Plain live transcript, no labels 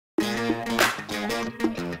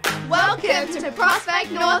Welcome to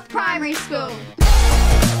Prospect North Primary School.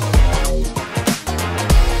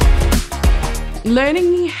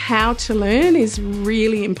 Learning how to learn is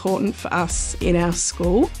really important for us in our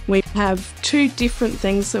school. We have two different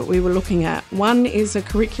things that we were looking at. One is a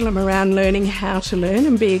curriculum around learning how to learn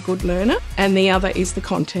and be a good learner, and the other is the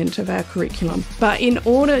content of our curriculum. But in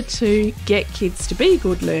order to get kids to be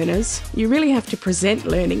good learners, you really have to present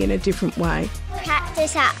learning in a different way.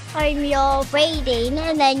 Practice at home you're reading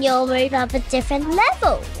and then you'll move up a different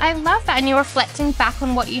level. I love that, and you're reflecting back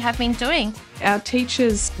on what you have been doing. Our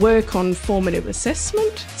teachers work on formative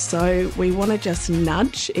assessment, so we want to just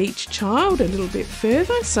nudge each child a little bit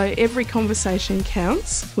further. So every conversation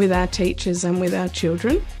counts with our teachers and with our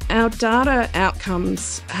children. Our data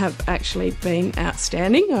outcomes have actually been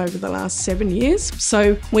outstanding over the last 7 years.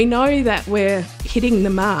 So we know that we're hitting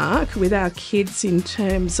the mark with our kids in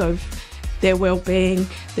terms of their wellbeing,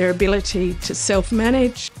 their ability to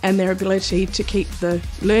self-manage, and their ability to keep the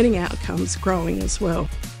learning outcomes growing as well.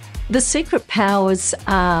 The secret powers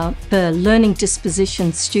are the learning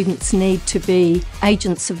dispositions students need to be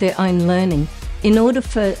agents of their own learning. In order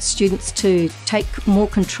for students to take more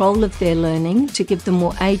control of their learning, to give them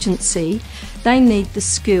more agency, they need the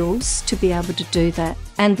skills to be able to do that.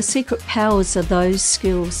 And the secret powers are those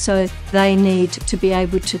skills. So they need to be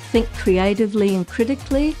able to think creatively and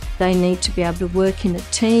critically. They need to be able to work in a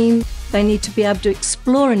team. They need to be able to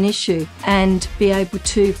explore an issue and be able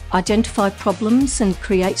to identify problems and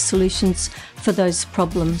create solutions for those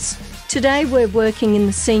problems. Today we're working in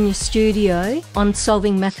the senior studio on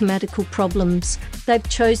solving mathematical problems. They've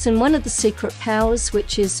chosen one of the secret powers,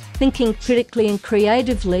 which is thinking critically and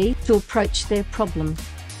creatively to approach their problem.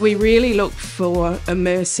 We really look for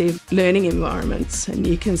immersive learning environments, and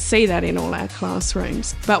you can see that in all our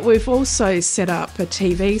classrooms. But we've also set up a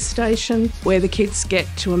TV station where the kids get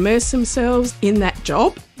to immerse themselves in that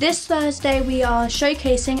job. This Thursday we are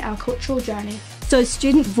showcasing our cultural journey. So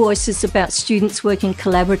student voice is about students working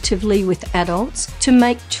collaboratively with adults to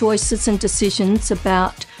make choices and decisions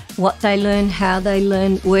about what they learn, how they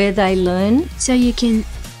learn, where they learn. So you can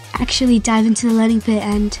actually dive into the learning bit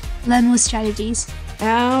and learn more strategies.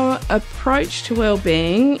 Our approach to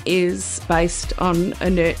wellbeing is based on a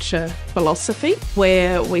nurture philosophy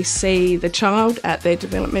where we see the child at their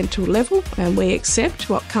developmental level and we accept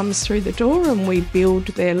what comes through the door and we build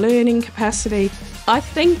their learning capacity. I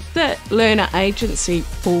think that learner agency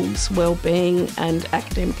pulls wellbeing and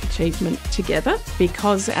academic achievement together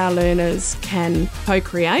because our learners can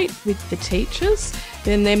co-create with the teachers.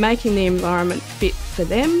 Then they're making the environment fit for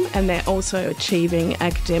them and they're also achieving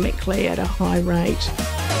academically at a high rate.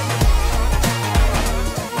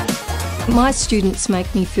 My students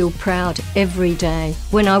make me feel proud every day.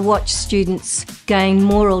 When I watch students gain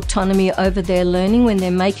more autonomy over their learning, when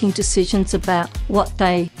they're making decisions about what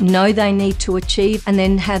they know they need to achieve and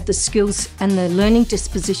then have the skills and the learning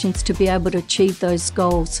dispositions to be able to achieve those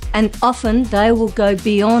goals. And often they will go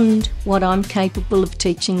beyond what I'm capable of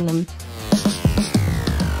teaching them.